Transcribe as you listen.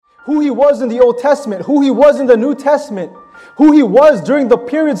who He was in the Old Testament, who He was in the New Testament, who He was during the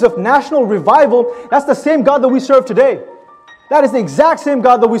periods of national revival, that's the same God that we serve today. That is the exact same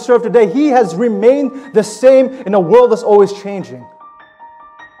God that we serve today. He has remained the same in a world that's always changing.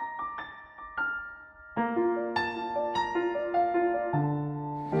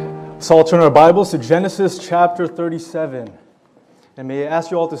 So I'll turn our Bibles to Genesis chapter 37. And may I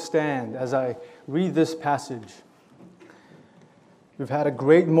ask you all to stand as I read this passage. We've had a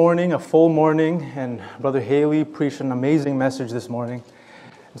great morning, a full morning, and Brother Haley preached an amazing message this morning.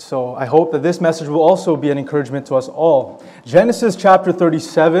 So I hope that this message will also be an encouragement to us all. Genesis chapter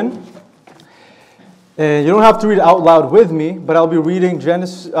 37. And you don't have to read it out loud with me, but I'll be reading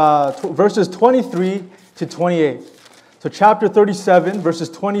verses 23 to 28. So chapter 37, verses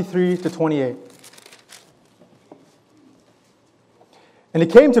 23 to 28. And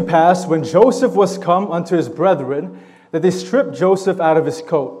it came to pass, when Joseph was come unto his brethren, that they stripped Joseph out of his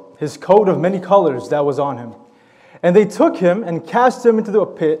coat of many colors that was on him. And they took him and cast him into the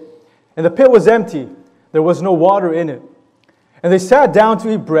pit, and the pit was empty. There was no water in it. And they sat down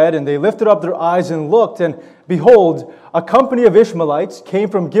to eat bread, and they lifted up their eyes and looked, and behold, a company of Ishmaelites came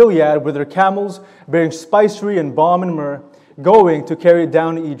from Gilead with their camels, bearing spicery and balm and myrrh, going to carry it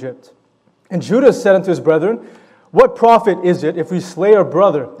down to Egypt. And Judah said unto his brethren, What profit is it if we slay our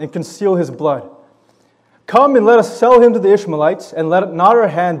brother and conceal his blood? Come and let us sell him to the Ishmaelites, and let not our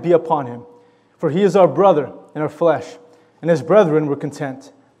hand be upon him. For he is our brother and our flesh. And his brethren were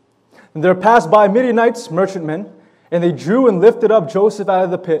content. And there passed by Midianites, merchantmen, and they drew and lifted up Joseph out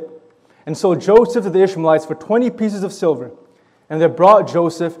of the pit, and sold Joseph to the Ishmaelites for 20 pieces of silver. And they brought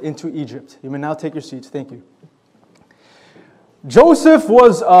Joseph into Egypt. You may now take your seats. Thank you. Joseph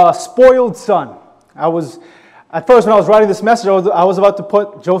was a spoiled son. At first, when I was writing this message, I was about to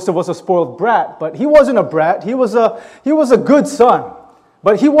put Joseph was a spoiled brat, but he wasn't a brat. He was a good son,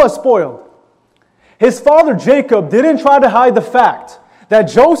 but he was spoiled. His father Jacob didn't try to hide the fact that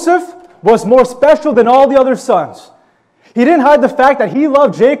Joseph was more special than all the other sons. He didn't hide the fact that he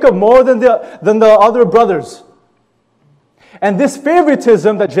loved Jacob more than the other brothers. And this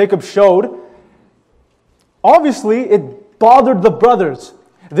favoritism that Jacob showed, obviously, it bothered the brothers.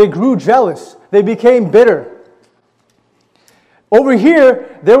 They grew jealous. They became bitter. Over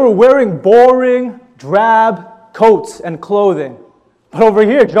here, they were wearing boring, drab coats and clothing. But over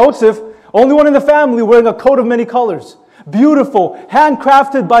here, Joseph, only one in the family wearing a coat of many colors. Beautiful,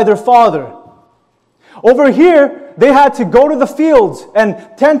 handcrafted by their father. Over here, they had to go to the fields and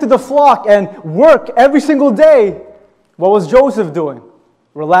tend to the flock and work every single day. What was Joseph doing?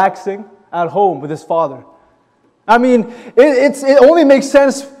 Relaxing at home with his father. I mean, it only makes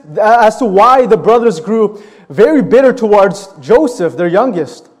sense as to why the brothers grew very bitter towards Joseph, their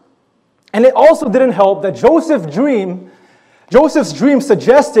youngest. And it also didn't help that Joseph's dream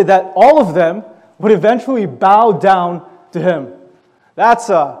suggested that all of them would eventually bow down to him. That's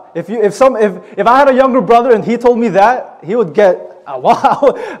if I had a younger brother and he told me that, he would get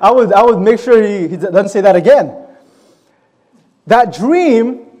wow. I would make sure he doesn't say that again. That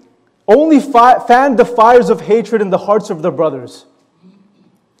dream only fanned the fires of hatred in the hearts of the brothers.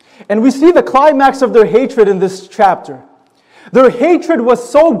 And we see the climax of their hatred in this chapter. Their hatred was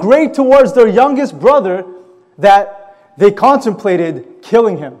so great towards their youngest brother that they contemplated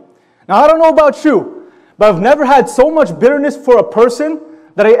killing him. Now, I don't know about you, but I've never had so much bitterness for a person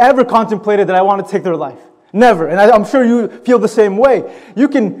that I ever contemplated that I want to take their life. Never. And I'm sure you feel the same way. You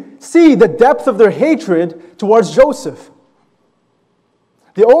can see the depth of their hatred towards Joseph.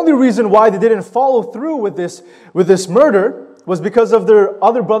 The only reason why they didn't follow through with this murder was because of their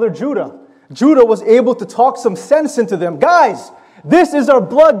other brother Judah. Judah was able to talk some sense into them. Guys, this is our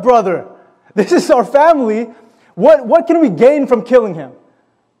blood brother. This is our family. What can we gain from killing him?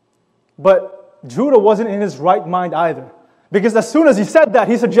 But Judah wasn't in his right mind either. Because as soon as he said that,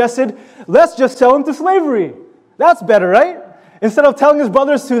 he suggested, let's just sell him to slavery. That's better, right? Instead of telling his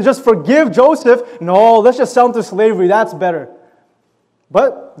brothers to just forgive Joseph, no, let's just sell him to slavery. That's better.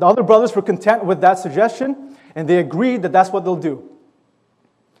 But the other brothers were content with that suggestion, and they agreed that that's what they'll do.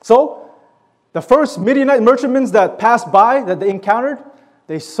 So, the first Midianite merchantmen that passed by, that they encountered,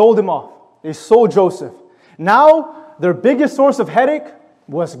 they sold him off. They sold Joseph. Now, their biggest source of headache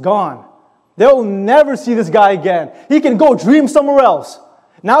was gone. They'll never see this guy again. He can go dream somewhere else.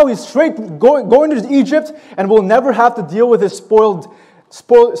 Now he's straight going to Egypt and will never have to deal with his spoiled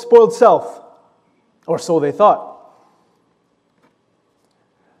self. Or so they thought.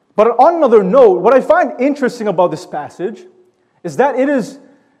 But on another note, what I find interesting about this passage is that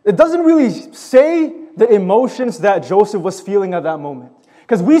it doesn't really say the emotions that Joseph was feeling at that moment.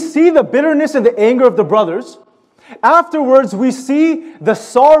 Because we see the bitterness and the anger of the brothers, Afterwards, we see the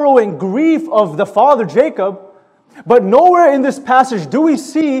sorrow and grief of the father Jacob, but nowhere in this passage do we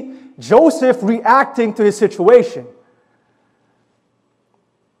see Joseph reacting to his situation.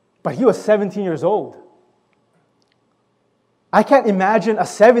 But he was 17 years old. I can't imagine a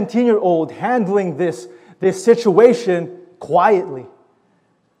 17-year-old handling this situation quietly.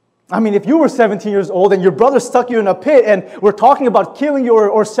 I mean, if you were 17 years old and your brother stuck you in a pit and we're talking about killing you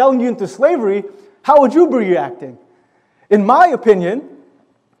or selling you into slavery, how would you be reacting? In my opinion,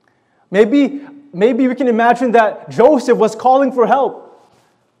 maybe we can imagine that Joseph was calling for help.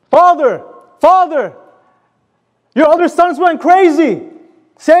 Father, your other sons went crazy.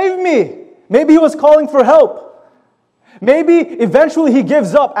 Save me. Maybe he was calling for help. Maybe eventually he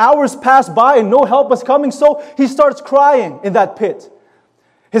gives up. Hours pass by and no help was coming, so he starts crying in that pit.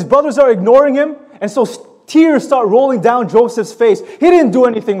 His brothers are ignoring him, and so tears start rolling down Joseph's face. He didn't do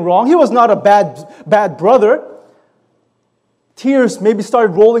anything wrong. He was not a bad brother. Tears maybe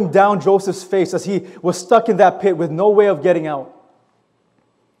started rolling down Joseph's face as he was stuck in that pit with no way of getting out.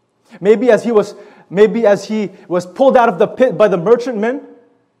 Maybe as he was pulled out of the pit by the merchantmen,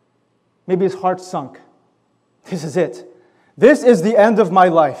 maybe his heart sunk. This is it. This is the end of my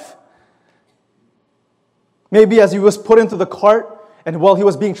life. Maybe as he was put into the cart and while he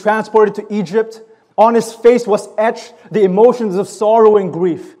was being transported to Egypt, on his face was etched the emotions of sorrow and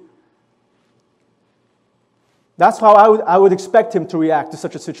grief. That's how I would expect him to react to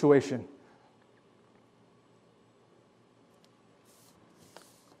such a situation.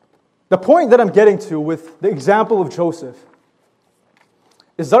 The point that I'm getting to with the example of Joseph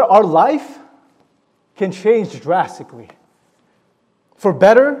is that our life can change drastically, for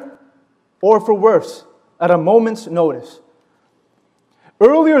better or for worse, at a moment's notice.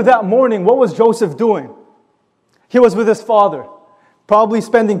 Earlier that morning, what was Joseph doing? He was with his father, probably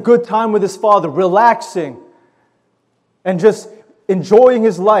spending good time with his father, relaxing, and just enjoying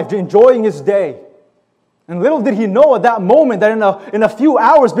his life, enjoying his day. And little did he know at that moment that in a few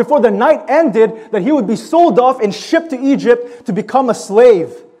hours before the night ended, that he would be sold off and shipped to Egypt to become a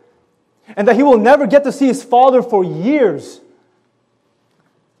slave. And that he will never get to see his father for years.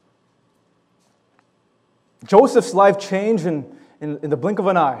 Joseph's life changed in the blink of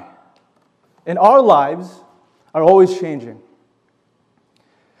an eye. And our lives are always changing.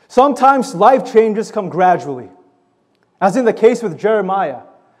 Sometimes life changes come gradually, as in the case with Jeremiah.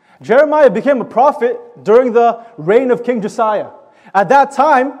 Jeremiah became a prophet during the reign of King Josiah. At that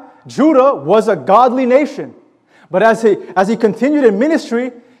time, Judah was a godly nation. But as he continued in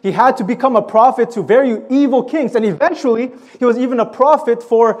ministry, he had to become a prophet to very evil kings. And eventually, he was even a prophet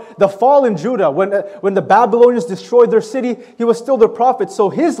for the fallen Judah. When the Babylonians destroyed their city, he was still their prophet. So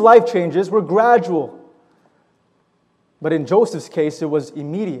his life changes were gradual. But in Joseph's case, it was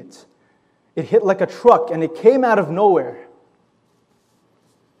immediate. It hit like a truck, and it came out of nowhere.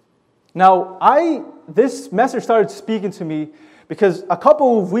 Now, this message started speaking to me because a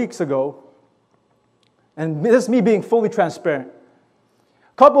couple of weeks ago, and this is me being fully transparent,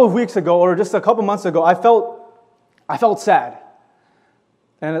 a couple of weeks ago, or just a couple months ago, I felt sad.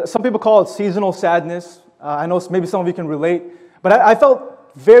 And some people call it seasonal sadness. I know maybe some of you can relate. But I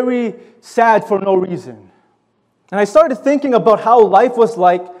felt very sad for no reason. And I started thinking about how life was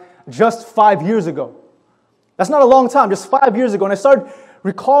like just 5 years ago. That's not a long time, just 5 years ago. And I started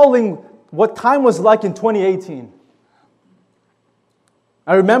recalling what time was like in 2018.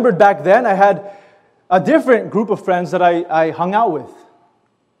 I remembered back then I had a different group of friends that I hung out with.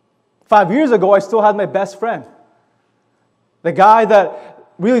 5 years ago, I still had my best friend. The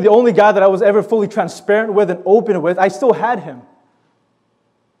only guy that I was ever fully transparent with and open with, I still had him.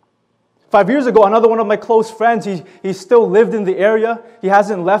 5 years ago, another one of my close friends, he still lived in the area. He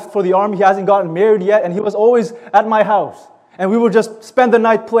hasn't left for the army. He hasn't gotten married yet. And he was always at my house. And we would just spend the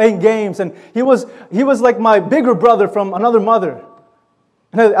night playing games. And he was like my bigger brother from another mother.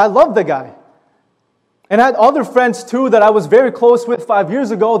 And I loved the guy. And I had other friends too that I was very close with 5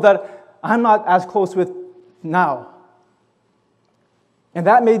 years ago that I'm not as close with now. And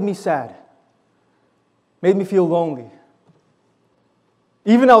that made me sad. Made me feel lonely.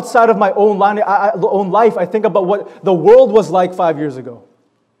 Even outside of my own life, I think about what the world was like 5 years ago.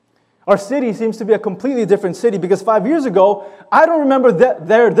 Our city seems to be a completely different city because 5 years ago, I don't remember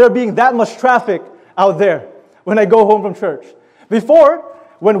there being that much traffic out there when I go home from church. Before,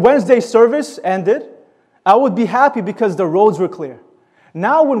 when Wednesday service ended, I would be happy because the roads were clear.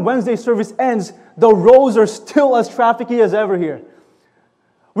 Now when Wednesday service ends, the roads are still as trafficy as ever here.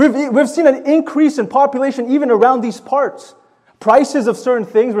 We've seen an increase in population even around these parts. Prices of certain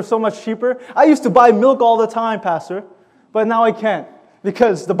things were so much cheaper. I used to buy milk all the time, Pastor, but now I can't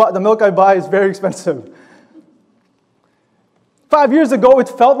because the milk I buy is very expensive. 5 years ago, it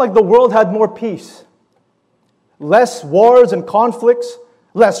felt like the world had more peace. Less wars and conflicts,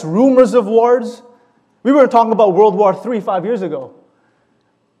 less rumors of wars. We weren't talking about World War III 5 years ago.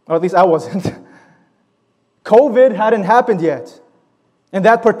 Or at least I wasn't. COVID hadn't happened yet. And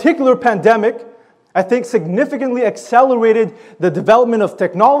that particular pandemic, I think, significantly accelerated the development of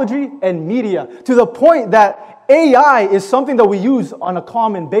technology and media to the point that AI is something that we use on a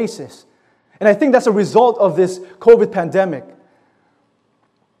common basis. And I think that's a result of this COVID pandemic.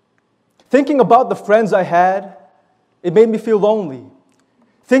 Thinking about the friends I had, it made me feel lonely.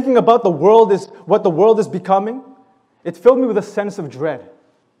 Thinking about what the world is becoming, it filled me with a sense of dread.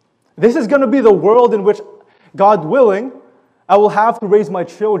 This is going to be the world in which, God willing, I will have to raise my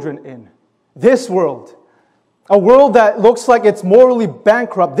children in. This world. A world that looks like it's morally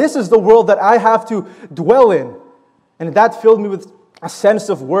bankrupt. This is the world that I have to dwell in. And that filled me with a sense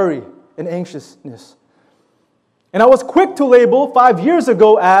of worry and anxiousness. And I was quick to label 5 years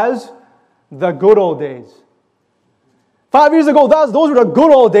ago as the good old days. 5 years ago, those were the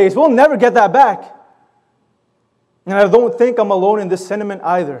good old days. We'll never get that back. And I don't think I'm alone in this sentiment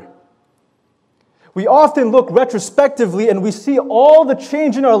either. We often look retrospectively and we see all the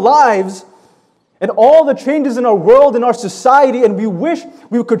change in our lives and all the changes in our world and our society, and we wish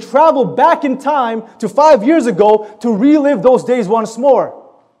we could travel back in time to 5 years ago to relive those days once more.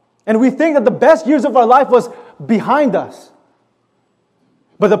 And we think that the best years of our life was behind us.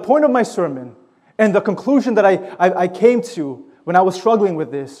 But the point of my sermon and the conclusion that I came to when I was struggling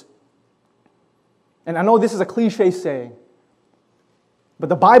with this, and I know this is a cliche saying, but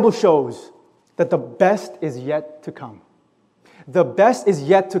the Bible shows that the best is yet to come. The best is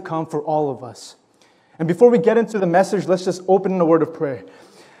yet to come for all of us. And before we get into the message, let's just open in a word of prayer.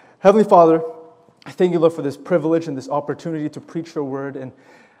 Heavenly Father, I thank you, Lord, for this privilege and this opportunity to preach your word. And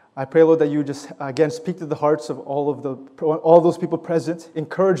I pray, Lord, that you just, again, speak to the hearts of all those people present.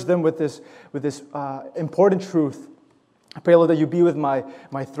 Encourage them with this important truth. I pray, Lord, that you be with my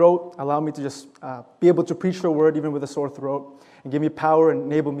throat. Allow me to just be able to preach your word even with a sore throat. And give me power and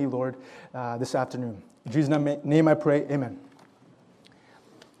enable me, Lord, this afternoon. In Jesus' name I pray, amen.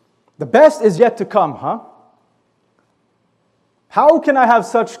 The best is yet to come, huh? How can I have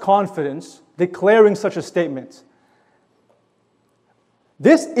such confidence declaring such a statement?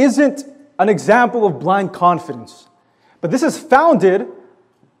 This isn't an example of blind confidence, but this is founded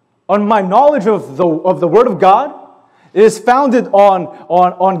on my knowledge of the Word of God. It is founded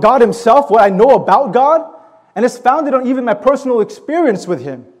on God Himself, what I know about God, and it's founded on even my personal experience with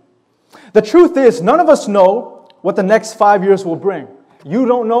Him. The truth is, none of us know what the next 5 years will bring. You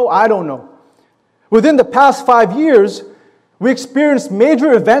don't know, I don't know. Within the past 5 years, we experienced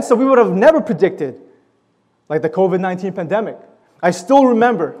major events that we would have never predicted, like the COVID-19 pandemic. I still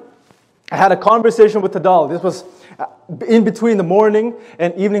remember, I had a conversation with Tadal. This was in between the morning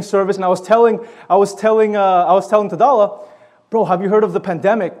and evening service, and I was telling Tadala, bro, have you heard of the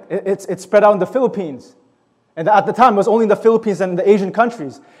pandemic? It's spread out in the Philippines. And at the time, it was only in the Philippines and the Asian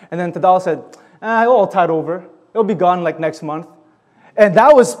countries. And then Tadala said, it'll all tide over. It'll be gone like next month. And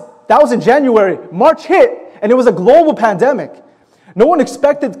that was in January. March hit, and it was a global pandemic. No one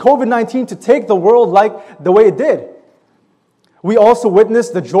expected COVID-19 to take the world like the way it did. We also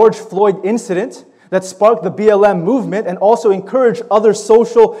witnessed the George Floyd incident that sparked the BLM movement and also encouraged other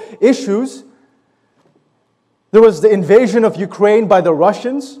social issues. There was the invasion of Ukraine by the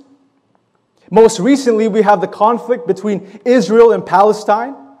Russians. Most recently, we have the conflict between Israel and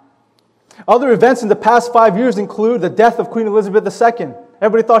Palestine. Other events in the past 5 years include the death of Queen Elizabeth II.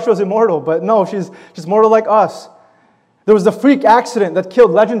 Everybody thought she was immortal, but no, she's mortal like us. There was the freak accident that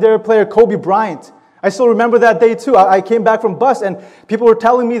killed legendary player Kobe Bryant. I still remember that day too. I came back from bus and people were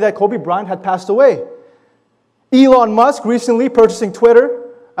telling me that Kobe Bryant had passed away. Elon Musk recently purchasing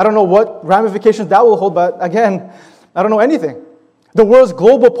Twitter. I don't know what ramifications that will hold, but again, I don't know anything. The world's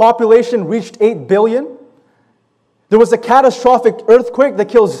global population reached 8 billion. There was a catastrophic earthquake that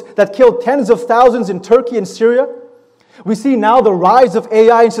killed tens of thousands in Turkey and Syria. We see now the rise of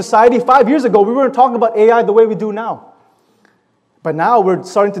AI in society. 5 years ago, we weren't talking about AI the way we do now. But now we're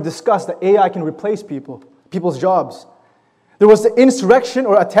starting to discuss that AI can replace people's jobs. There was the insurrection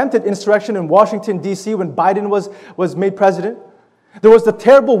or attempted insurrection in Washington, D.C. when Biden was made president. There was the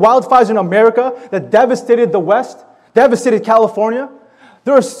terrible wildfires in America that devastated the West, devastated California.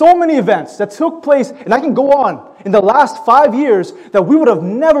 There are so many events that took place, and I can go on, in the last 5 years that we would have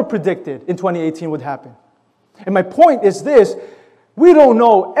never predicted in 2018 would happen. And my point is this: we don't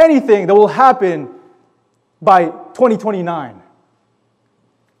know anything that will happen by 2029.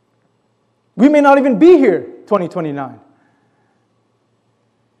 We may not even be here 2029.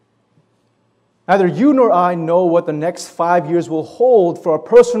 Neither you nor I know what the next 5 years will hold for our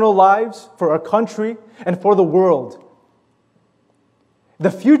personal lives, for our country, and for the world.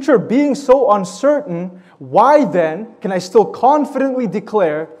 The future being so uncertain, why then can I still confidently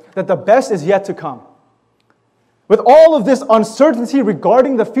declare that the best is yet to come? With all of this uncertainty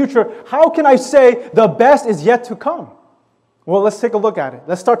regarding the future, how can I say the best is yet to come? Well, let's take a look at it.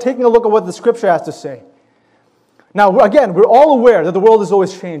 Let's start taking a look at what the Scripture has to say. Now, again, we're all aware that the world is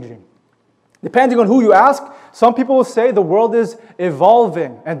always changing. Depending on who you ask, some people will say the world is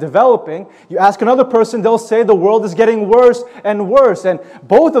evolving and developing. You ask another person, they'll say the world is getting worse and worse. And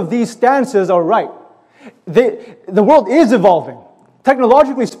both of these stances are right. The world is evolving.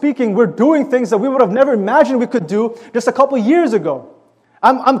 Technologically speaking, we're doing things that we would have never imagined we could do just a couple years ago.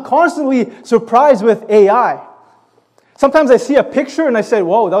 I'm constantly surprised with AI. Sometimes I see a picture and I say,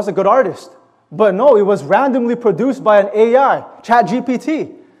 whoa, that was a good artist. But no, it was randomly produced by an AI,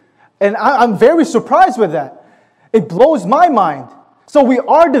 ChatGPT. And I'm very surprised with that. It blows my mind. So we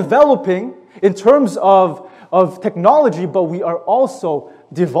are developing in terms of technology, but we are also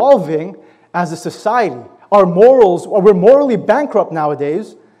devolving as a society. Our morals, or we're morally bankrupt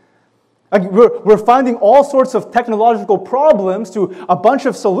nowadays. We're finding all sorts of technological problems to a bunch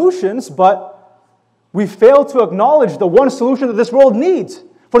of solutions, but we fail to acknowledge the one solution that this world needs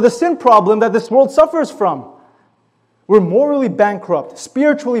for the sin problem that this world suffers from. We're morally bankrupt,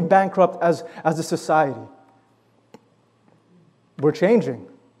 spiritually bankrupt as a society. We're changing.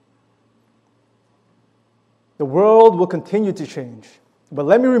 The world will continue to change. But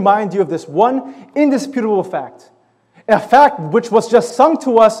let me remind you of this one indisputable fact. A fact which was just sung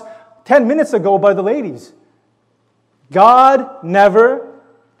to us 10 minutes ago by the ladies. God never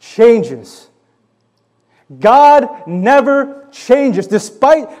changes. God never changes.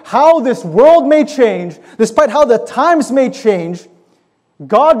 Despite how this world may change, despite how the times may change,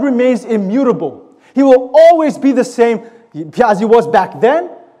 God remains immutable. He will always be the same as He was back then,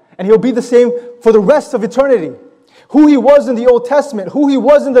 and He'll be the same for the rest of eternity. Who He was in the Old Testament, who He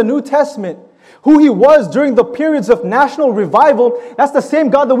was in the New Testament, who He was during the periods of national revival, that's the same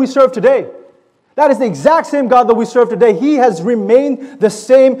God that we serve today. That is the exact same God that we serve today. He has remained the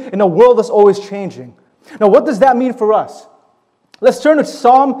same in a world that's always changing. Now, what does that mean for us? Let's turn to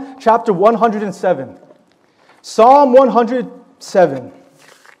Psalm chapter 107. Psalm 107.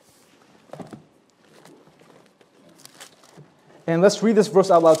 And let's read this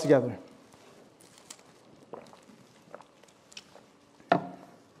verse out loud together.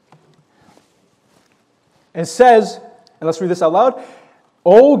 It says, and let's read this out loud,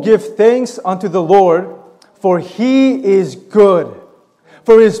 "Oh, give thanks unto the Lord, for He is good,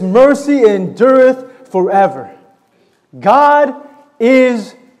 for His mercy endureth forever." God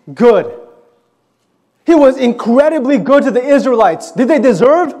is good. He was incredibly good to the Israelites. Did they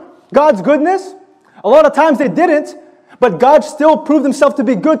deserve God's goodness? A lot of times they didn't, but God still proved Himself to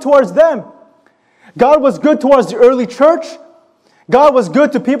be good towards them. God was good towards the early church. God was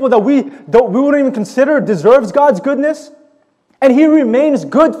good to people that we wouldn't even consider deserves God's goodness. And He remains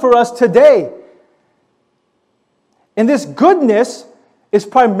good for us today. And this goodness is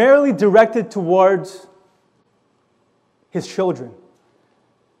primarily directed towards His children.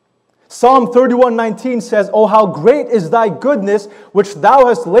 Psalm 31:19 says, "Oh, how great is thy goodness, which thou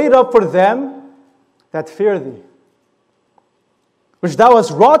hast laid up for them that fear thee, which thou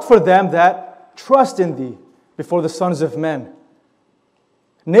hast wrought for them that trust in thee before the sons of men."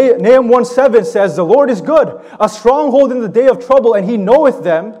 Nahum 1:7 says, "The Lord is good, a stronghold in the day of trouble, and He knoweth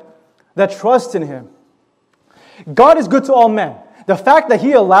them that trust in Him." God is good to all men. The fact that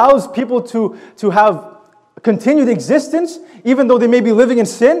He allows people to have continued existence, even though they may be living in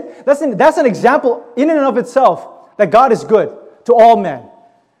sin, that's an example in and of itself that God is good to all men.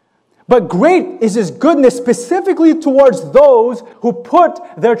 But great is His goodness specifically towards those who put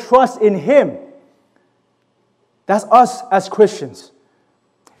their trust in Him. That's us as Christians.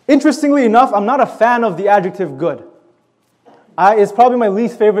 Interestingly enough, I'm not a fan of the adjective good. It's probably my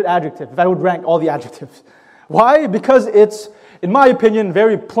least favorite adjective, if I would rank all the adjectives. Why? Because it's, in my opinion,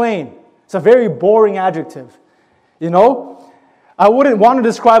 very plain. It's a very boring adjective. You know, I wouldn't want to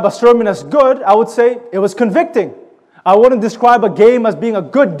describe a sermon as good. I would say it was convicting. I wouldn't describe a game as being a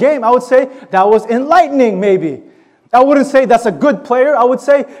good game. I would say that was enlightening, maybe. I wouldn't say that's a good player. I would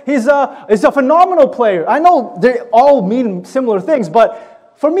say he's a phenomenal player. I know they all mean similar things, but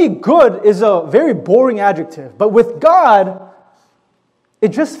for me, good is a very boring adjective. But with God, it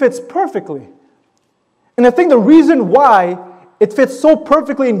just fits perfectly. And I think the reason why it fits so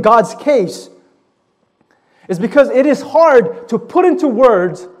perfectly in God's case is because it is hard to put into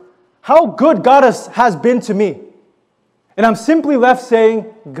words how good God has been to me. And I'm simply left saying,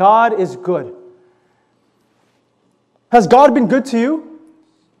 God is good. Has God been good to you?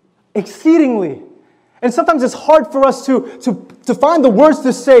 Exceedingly. And sometimes it's hard for us to find the words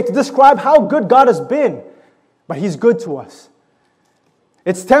to say, to describe how good God has been. But He's good to us.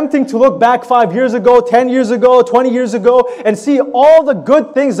 It's tempting to look back 5 years ago, 10 years ago, 20 years ago, and see all the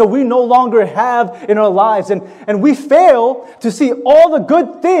good things that we no longer have in our lives. And we fail to see all the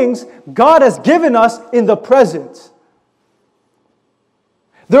good things God has given us in the present.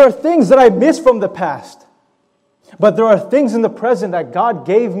 There are things that I miss from the past. But there are things in the present that God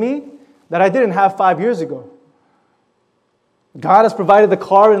gave me that I didn't have 5 years ago. God has provided the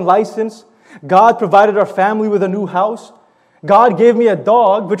car and license. God provided our family with a new house. God gave me a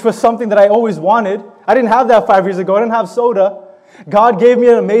dog, which was something that I always wanted. I didn't have that 5 years ago. I didn't have soda. God gave me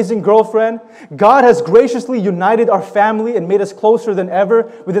an amazing girlfriend. God has graciously united our family and made us closer than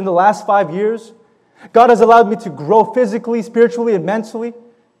ever within the last 5 years. God has allowed me to grow physically, spiritually, and mentally.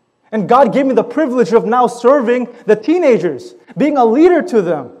 And God gave me the privilege of now serving the teenagers, being a leader to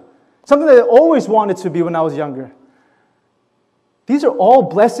them. Something that I always wanted to be when I was younger. These are all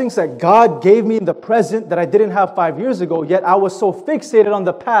blessings that God gave me in the present that I didn't have 5 years ago, yet I was so fixated on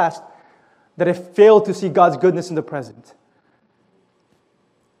the past that I failed to see God's goodness in the present.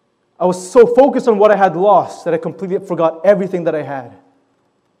 I was so focused on what I had lost that I completely forgot everything that I had.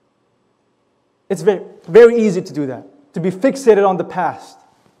 It's very, very easy to do that, to be fixated on the past.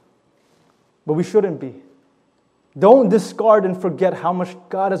 But we shouldn't be. Don't discard and forget how much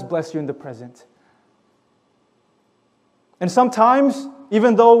God has blessed you in the present. And sometimes,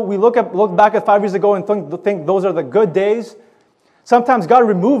 even though we look back at 5 years ago and think those are the good days, sometimes God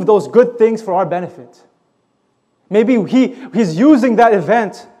removed those good things for our benefit. Maybe He's using that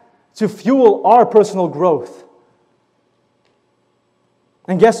event to fuel our personal growth.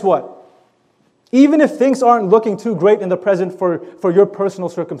 And guess what? Even if things aren't looking too great in the present for your personal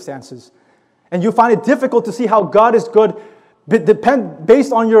circumstances, and you find it difficult to see how God is good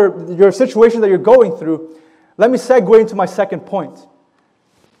based on your situation that you're going through, let me segue into my second point.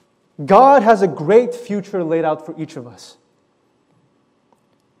 God has a great future laid out for each of us.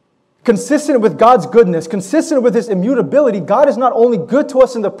 Consistent with God's goodness, consistent with His immutability, God is not only good to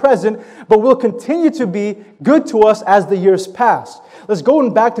us in the present, but will continue to be good to us as the years pass. Let's go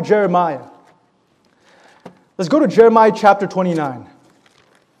back to Jeremiah. Let's go to Jeremiah chapter 29.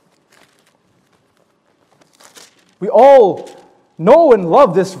 We all know and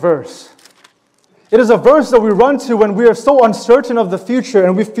love this verse. It is a verse that we run to when we are so uncertain of the future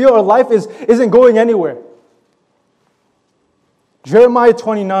and we feel our life isn't going anywhere. Jeremiah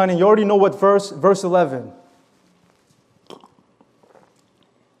 29, and you already know what verse 11.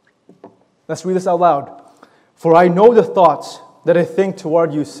 Let's read this out loud. For I know the thoughts that I think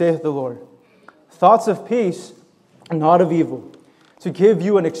toward you, saith the Lord. Thoughts of peace and not of evil, to give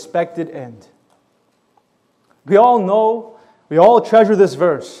you an expected end. We all know, we all treasure this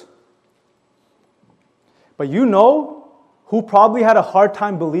verse. But you know who probably had a hard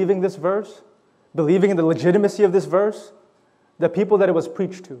time believing this verse? Believing in the legitimacy of this verse? The people that it was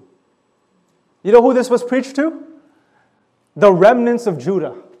preached to. You know who this was preached to? The remnants of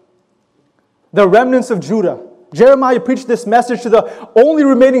Judah. The remnants of Judah. Jeremiah preached this message to the only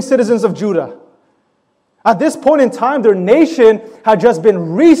remaining citizens of Judah. At this point in time, their nation had just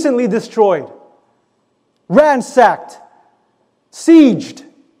been recently destroyed, ransacked, sieged.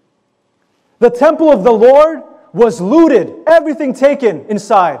 The temple of the Lord was looted, everything taken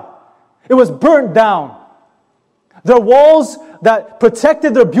inside. It was burnt down. The walls that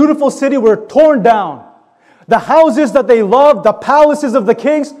protected their beautiful city were torn down. The houses that they loved, the palaces of the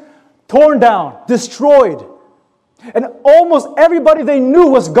kings, torn down, destroyed. And almost everybody they knew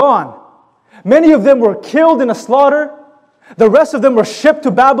was gone. Many of them were killed in a slaughter. The rest of them were shipped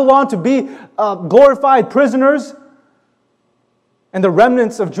to Babylon to be glorified prisoners. And the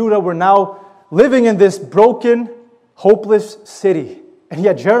remnants of Judah were now living in this broken, hopeless city. And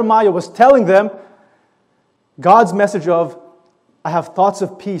yet Jeremiah was telling them God's message of, I have thoughts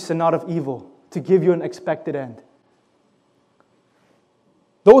of peace and not of evil, to give you an expected end.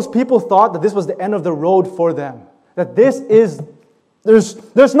 Those people thought that this was the end of the road for them. That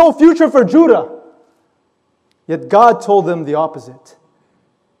there's no future for Judah. Yet God told them the opposite.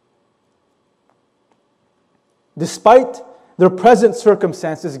 Despite their present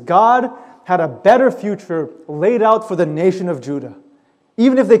circumstances, God had a better future laid out for the nation of Judah,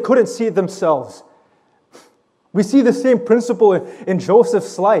 even if they couldn't see it themselves. We see the same principle in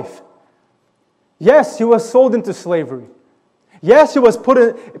Joseph's life. Yes, he was sold into slavery. Yes, he was put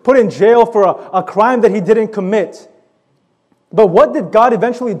in jail for a crime that he didn't commit. But what did God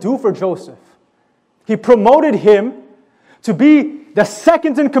eventually do for Joseph? He promoted him to be the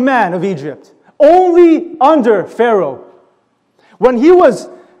second in command of Egypt, only under Pharaoh. When he was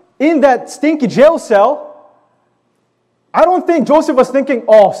in that stinky jail cell, I don't think Joseph was thinking,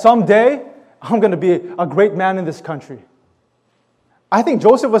 oh, someday I'm going to be a great man in this country. I think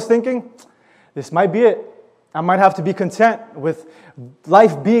Joseph was thinking, this might be it. I might have to be content with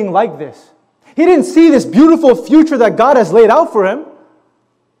life being like this. He didn't see this beautiful future that God has laid out for him.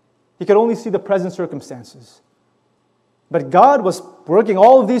 He could only see the present circumstances. But God was working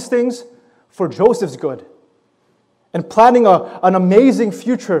all of these things for Joseph's good and planning an amazing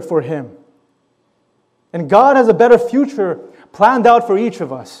future for him. And God has a better future planned out for each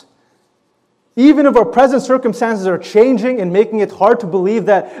of us. Even if our present circumstances are changing and making it hard to believe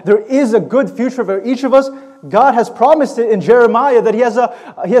that there is a good future for each of us, God has promised it in Jeremiah that He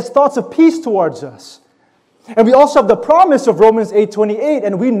has thoughts of peace towards us. And we also have the promise of Romans 8:28,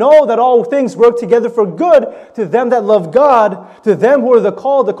 and we know that all things work together for good to them that love God, to them who are the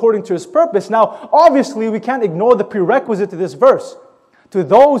called according to His purpose. Now, obviously, we can't ignore the prerequisite to this verse. To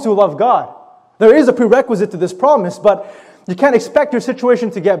those who love God. There is a prerequisite to this promise, but you can't expect your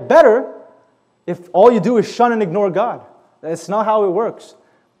situation to get better if all you do is shun and ignore God. That's not how it works.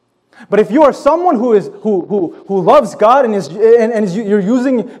 But if you are someone who loves God and you're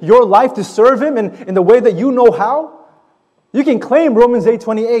using your life to serve Him in the way that you know how, you can claim Romans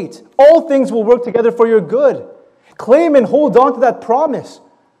 8:28. All things will work together for your good. Claim and hold on to that promise.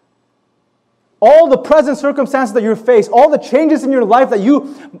 All the present circumstances that you face, all the changes in your life that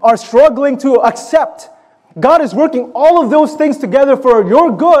you are struggling to accept, God is working all of those things together for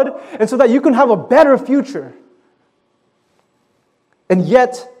your good and so that you can have a better future. And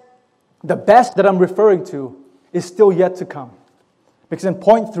yet, the best that I'm referring to is still yet to come. Because in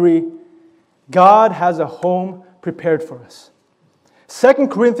point 3, God has a home prepared for us. 2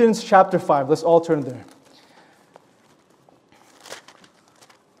 Corinthians chapter 5. Let's all turn there.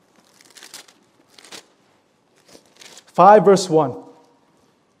 Verse 1.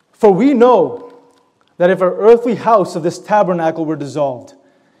 For we know that if our earthly house of this tabernacle were dissolved,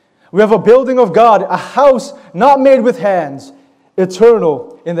 we have a building of God, a house not made with hands,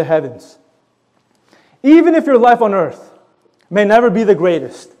 eternal in the heavens. Even if your life on earth may never be the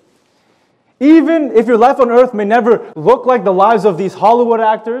greatest, even if your life on earth may never look like the lives of these Hollywood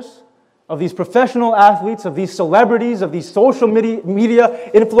actors, of these professional athletes, of these celebrities, of these social media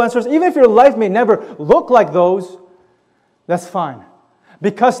influencers, even if your life may never look like those, that's fine.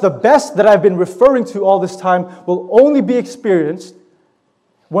 Because the best that I've been referring to all this time will only be experienced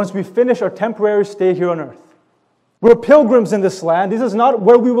once we finish our temporary stay here on earth. We're pilgrims in this land. This is not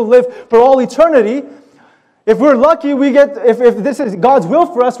where we will live for all eternity. If we're lucky, if this is God's will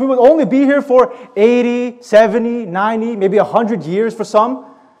for us, we will only be here for 80, 70, 90, maybe 100 years for some.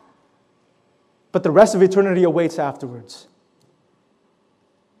 But the rest of eternity awaits afterwards.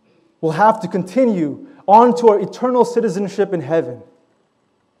 We'll have to continue on to our eternal citizenship in heaven.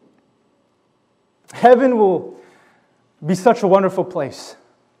 Heaven will be such a wonderful place.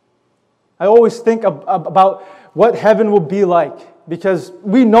 I always think about what heaven will be like because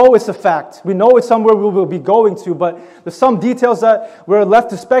we know it's a fact. We know it's somewhere we will be going to, but there's some details that we're left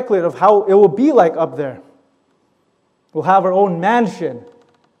to speculate of how it will be like up there. We'll have our own mansion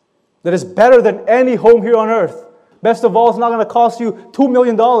that is better than any home here on earth. Best of all, it's not going to cost you $2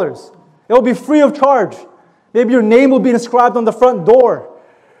 million. It will be free of charge. Maybe your name will be inscribed on the front door.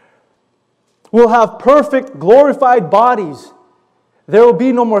 We'll have perfect, glorified bodies. There will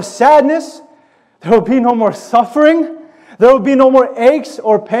be no more sadness. There will be no more suffering. There will be no more aches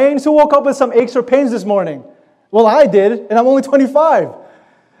or pains. Who woke up with some aches or pains this morning? Well, I did, and I'm only 25.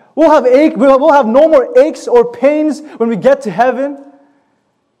 We'll have no more aches or pains when we get to heaven.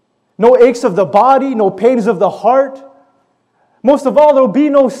 No aches of the body, no pains of the heart. Most of all, there will be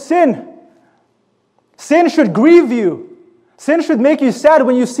no sin. Sin should grieve you. Sin should make you sad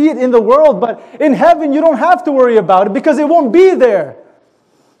when you see it in the world, but in heaven you don't have to worry about it because it won't be there.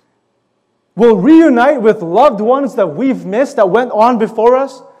 We'll reunite with loved ones that we've missed, that went on before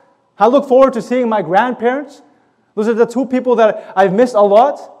us. I look forward to seeing my grandparents. Those are the two people that I've missed a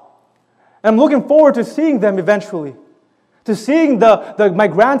lot. And I'm looking forward to seeing them eventually. To seeing my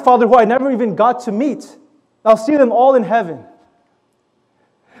grandfather who I never even got to meet. I'll see them all in heaven.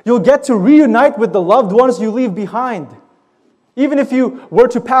 You'll get to reunite with the loved ones you leave behind. Even if you were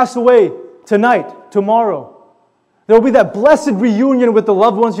to pass away tonight, tomorrow, there will be that blessed reunion with the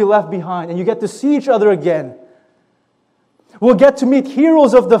loved ones you left behind, and you get to see each other again. We'll get to meet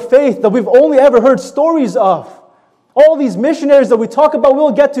heroes of the faith that we've only ever heard stories of. All these missionaries that we talk about,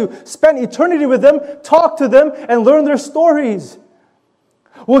 we'll get to spend eternity with them, talk to them, and learn their stories.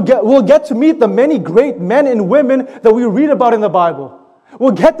 We'll get to meet the many great men and women that we read about in the Bible.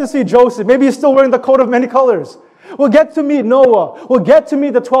 We'll get to see Joseph. Maybe he's still wearing the coat of many colors. We'll get to meet Noah. We'll get to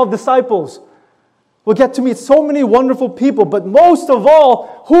meet the 12 disciples. We'll get to meet so many wonderful people. But most of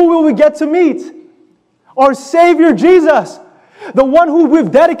all, who will we get to meet? Our Savior Jesus. The one who we've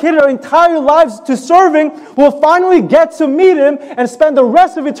dedicated our entire lives to serving, will finally get to meet Him and spend the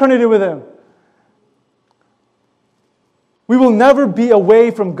rest of eternity with Him. We will never be away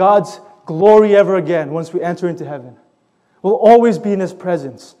from God's glory ever again once we enter into heaven. We'll always be in His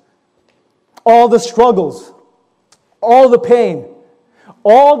presence. All the struggles, all the pain,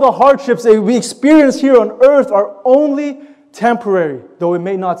 all the hardships that we experience here on earth are only temporary, though it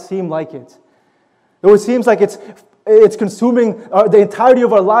may not seem like it. Though it seems like it's consuming the entirety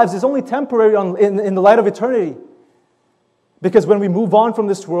of our lives, it's only temporary in the light of eternity. Because when we move on from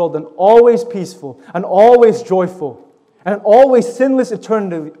this world, an always peaceful, an always joyful, and an always sinless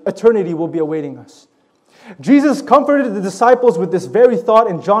eternity will be awaiting us. Jesus comforted the disciples with this very thought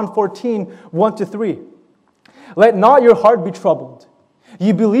in John 14, 1-3. Let not your heart be troubled.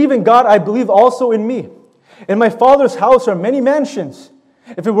 Ye believe in God, I believe also in me. In my Father's house are many mansions.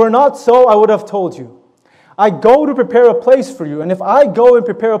 If it were not so, I would have told you. I go to prepare a place for you, and if I go and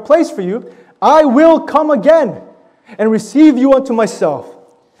prepare a place for you, I will come again and receive you unto myself,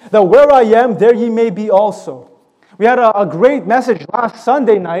 that where I am, there ye may be also. We had a great message last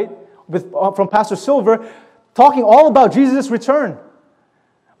Sunday night from Pastor Silver, talking all about Jesus' return.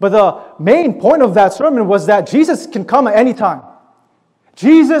 But the main point of that sermon was that Jesus can come at any time.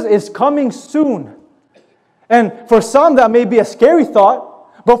 Jesus is coming soon. And for some, that may be a scary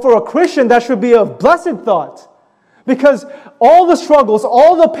thought, but for a Christian, that should be a blessed thought. Because all the struggles,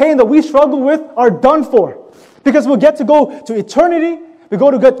 all the pain that we struggle with are done for. Because we'll get to go to eternity,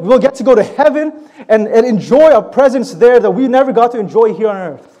 we'll get to go to heaven and enjoy a presence there that we never got to enjoy here on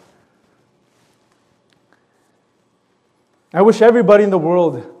earth. I wish everybody in the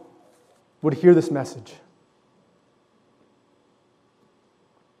world would hear this message.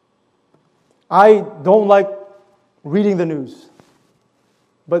 I don't like reading the news,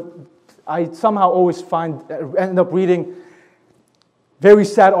 but I somehow always end up reading very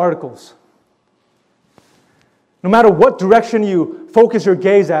sad articles. No matter what direction you focus your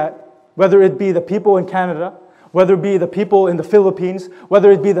gaze at, whether it be the people in Canada, whether it be the people in the Philippines,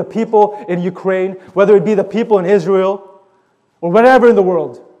 whether it be the people in Ukraine, whether it be the people in Israel, or whatever in the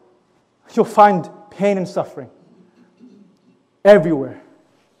world, you'll find pain and suffering everywhere.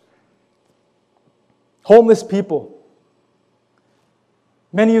 Homeless people.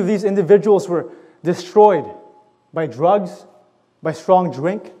 Many of these individuals were destroyed by drugs, by strong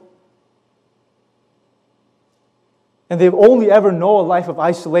drink. And they've only ever known a life of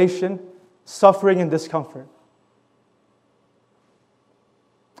isolation, suffering, and discomfort.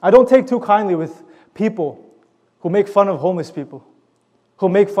 I don't take too kindly with people who make fun of homeless people, who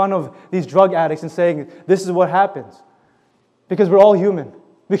make fun of these drug addicts and saying, this is what happens. Because we're all human.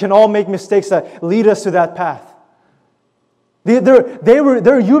 We can all make mistakes that lead us to that path.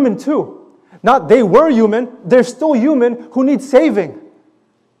 They're human too. Not they were human, they're still human who need saving.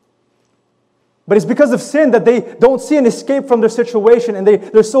 But it's because of sin that they don't see an escape from their situation, and they're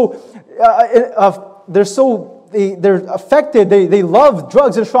affected. They love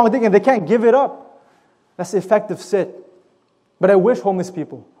drugs and strong drink, and they can't give it up. That's the effect of sin. But I wish homeless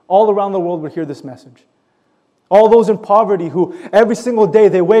people all around the world would hear this message. All those in poverty who every single day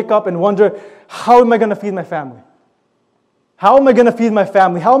they wake up and wonder, how am I going to feed my family? How am I going to feed my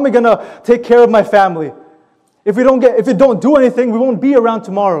family? How am I going to take care of my family? If we don't do anything, we won't be around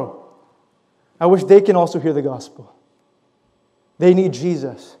tomorrow. I wish they can also hear the gospel. They need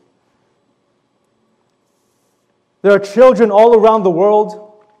Jesus. There are children all around the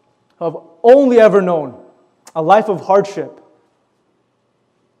world who have only ever known a life of hardship.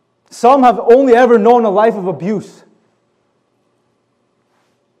 Some have only ever known a life of abuse.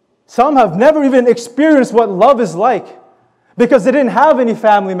 Some have never even experienced what love is like because they didn't have any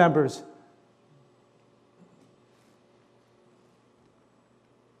family members.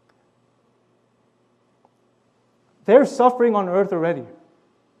 They're suffering on earth already.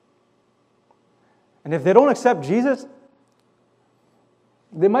 And if they don't accept Jesus,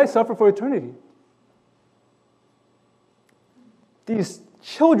 they might suffer for eternity. These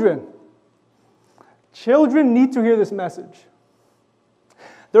children need to hear this message.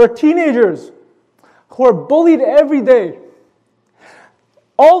 There are teenagers who are bullied every day.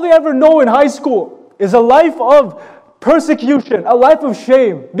 All they ever know in high school is a life of persecution, a life of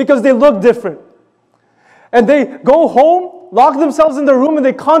shame, because they look different. And they go home, lock themselves in their room, and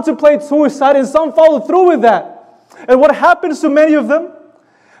they contemplate suicide, and some follow through with that. And what happens to many of them?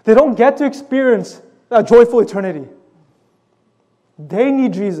 They don't get to experience a joyful eternity. They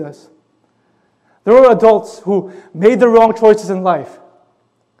need Jesus. There are adults who made the wrong choices in life.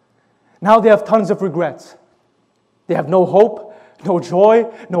 Now they have tons of regrets. They have no hope, no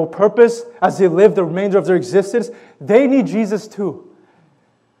joy, no purpose as they live the remainder of their existence. They need Jesus too.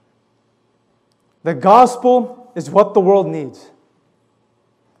 The gospel is what the world needs.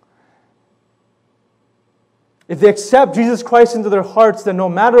 If they accept Jesus Christ into their hearts, then no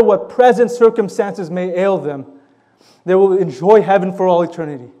matter what present circumstances may ail them, they will enjoy heaven for all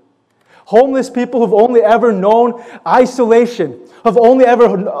eternity. Homeless people who've only ever known isolation, have only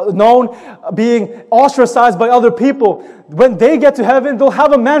ever known being ostracized by other people, when they get to heaven, they'll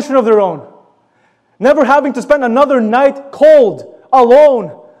have a mansion of their own. Never having to spend another night cold,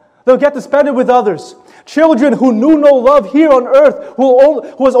 alone. They'll get to spend it with others. Children who knew no love here on earth, who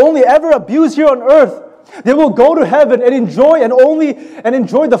was only ever abused here on earth, they will go to heaven and enjoy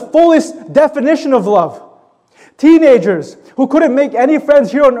the fullest definition of love. Teenagers who couldn't make any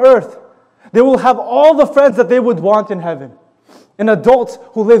friends here on earth, they will have all the friends that they would want in heaven. And adults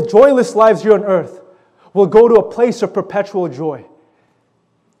who live joyless lives here on earth will go to a place of perpetual joy.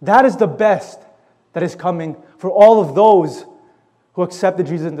 That is the best that is coming for all of those who accepted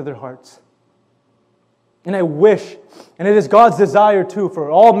Jesus into their hearts. And I wish, and it is God's desire too, for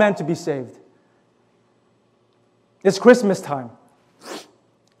all men to be saved. It's Christmas time.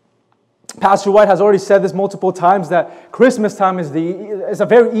 Pastor White has already said this multiple times, that Christmas time is a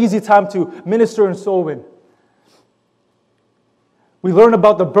very easy time to minister and soul win. We learn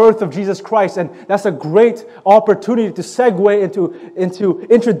about the birth of Jesus Christ, and that's a great opportunity to segue into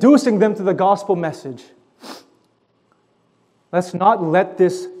introducing them to the gospel message. Let's not let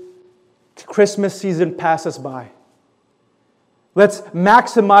this Christmas season pass us by. Let's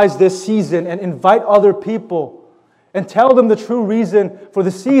maximize this season and invite other people and tell them the true reason for the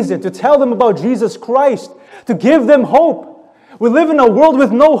season, to tell them about Jesus Christ, to give them hope. We live in a world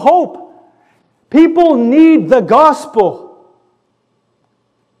with no hope. People need the gospel.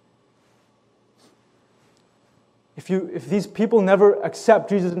 If these people never accept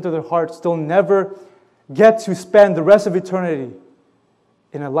Jesus into their hearts, they'll never get to spend the rest of eternity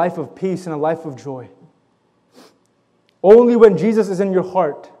in a life of peace and a life of joy. Only when Jesus is in your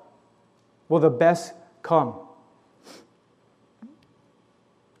heart will the best come.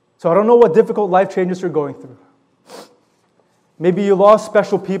 So I don't know what difficult life changes you're going through. Maybe you lost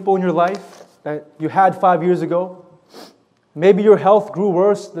special people in your life that you had 5 years ago. Maybe your health grew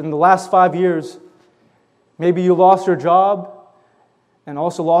worse than the last 5 years. Maybe you lost your job and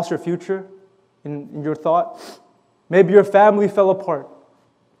also lost your future in your thought. Maybe your family fell apart.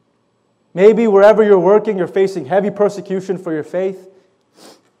 Maybe wherever you're working, you're facing heavy persecution for your faith.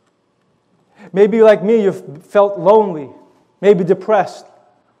 Maybe like me, you've felt lonely, maybe depressed.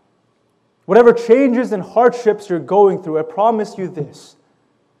 Whatever changes and hardships you're going through, I promise you this.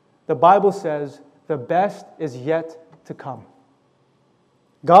 The Bible says the best is yet to come.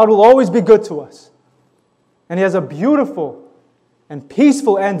 God will always be good to us. And He has a beautiful and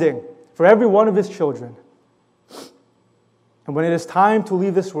peaceful ending for every one of His children. And when it is time to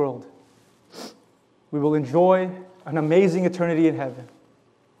leave this world, we will enjoy an amazing eternity in heaven,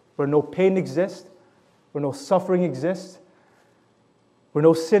 where no pain exists, where no suffering exists, where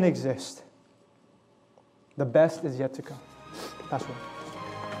no sin exists. The best is yet to come. Pastor.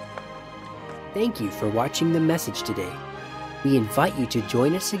 Thank you for watching the message today. We invite you to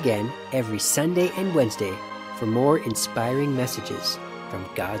join us again every Sunday and Wednesday for more inspiring messages from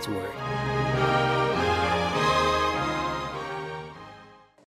God's Word.